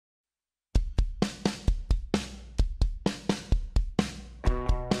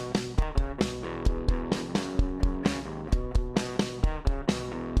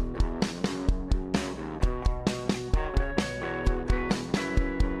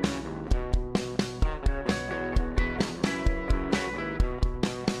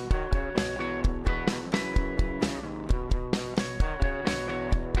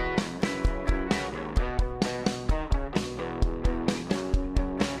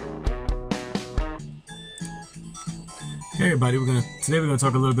Hey everybody, today we're gonna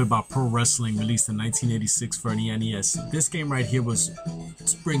talk a little bit about pro wrestling, released in 1986 for the NES. This game right here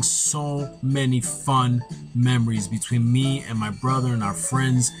brings so many fun memories between me and my brother and our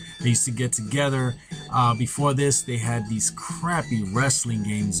friends. They used to get together. Before this, they had these crappy wrestling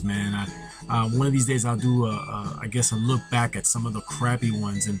games, man. One of these days I'll do I guess a look back at some of the crappy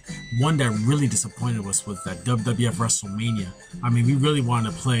ones, and one that really disappointed us was that WWF WrestleMania. I mean, we really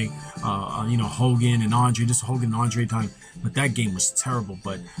wanted to play Hogan and Andre, just Hogan and Andre time, but that game was terrible.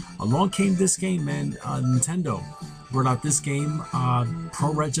 But along came this game, man. Nintendo brought out this game,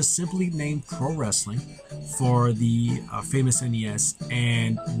 just simply named Pro Wrestling, for the famous NES,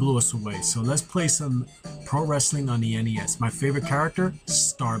 and blew us away. So let's play some Pro Wrestling on the NES. My favorite character,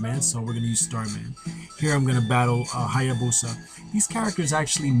 Starman, so we're going to use Starman. Here I'm going to battle Hayabusa. These characters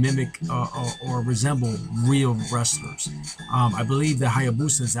actually mimic or resemble real wrestlers. I believe that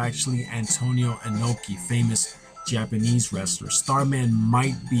Hayabusa is actually Antonio Inoki, famous Japanese wrestler. Starman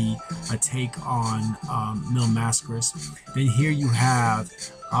might be a take on Mil Mascaras. Then here you have,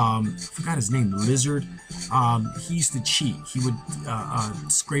 I forgot his name, Lizard. He used to cheat. He would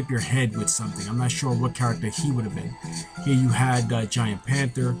scrape your head with something. I'm not sure what character he would have been. Here you had Giant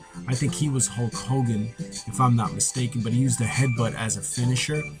Panther. I think he was Hulk Hogan, if I'm not mistaken, but he used the headbutt as a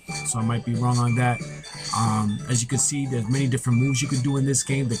finisher, so I might be wrong on that. As you can see, there's many different moves you could do in this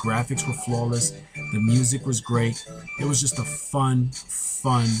game. The graphics were flawless. The music was great. It was just a fun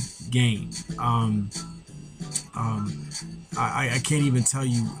game. I can't even tell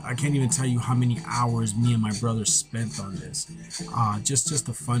you how many hours me and my brother spent on this. Just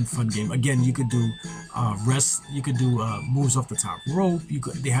a fun game. Again, you could do moves off the top rope.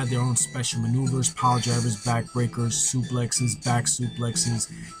 They had their own special maneuvers: power drivers, backbreakers, suplexes, back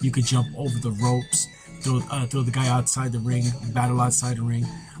suplexes. You could jump over the ropes, throw the guy outside the ring, battle outside the ring.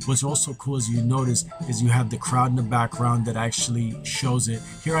 What's also cool, as you notice, is you have the crowd in the background that actually shows it.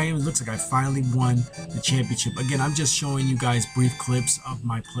 Here I am. It looks like I finally won the championship. Again, I'm just showing you guys brief clips of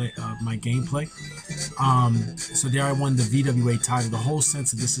my gameplay. So there I won the VWA title. The whole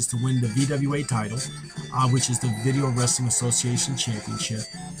sense of this is to win the VWA title, which is the Video Wrestling Association Championship.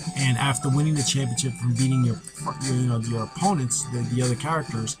 And after winning the championship from beating your opponents, the other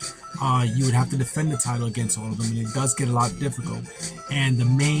characters, you would have to defend the title against all of them, and it does get a lot difficult. And the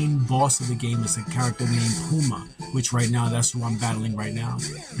main boss of the game is a character named Puma, which right now, that's who I'm battling right now.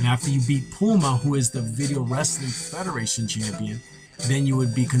 And after you beat Puma, who is the Video Wrestling Federation champion, then you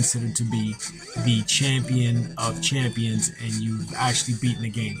would be considered to be the champion of champions, and you've actually beaten the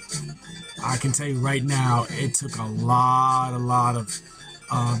game. I can tell you right now, it took a lot of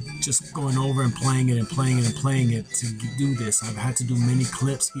just going over and playing it to do this. I've had to do many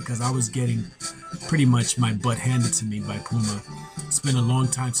clips because I was getting pretty much my butt handed to me by Puma. It's been a long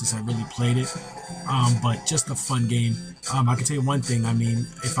time since I really played it, but just a fun game. I can tell you one thing. I mean,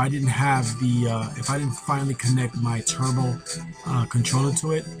 if I didn't finally connect my turbo controller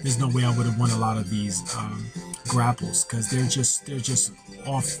to it, there's no way I would have won a lot of these grapples, because they're just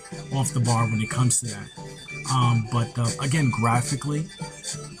off the bar when it comes to that. Again, graphically,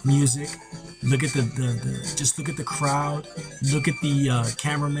 music, look at just look at the crowd, look at the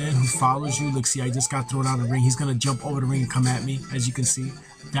cameraman who follows you. Look, see, I just got thrown out of the ring. He's gonna jump over the ring and come at me, as you can see.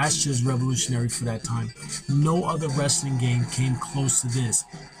 That's just revolutionary for that time. No other wrestling game came close to this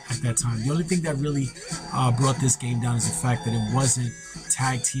at that time. The only thing that really brought this game down is the fact that it wasn't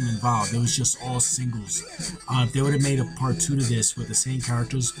tag team involved. It was just all singles. If they would have made a part 2 to this with the same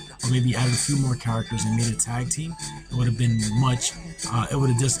characters, or maybe added a few more characters and made a tag team, it would have been it would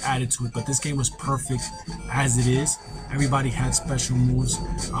have just added to it. But this game was perfect as it is. Everybody had special moves.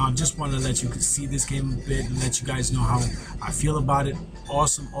 Just wanted to let you see this game a bit and let you guys know how I feel about it.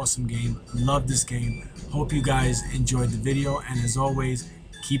 Awesome game. Love this game. Hope you guys enjoyed the video, and as always,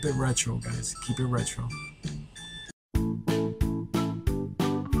 keep it retro, guys. Keep it retro.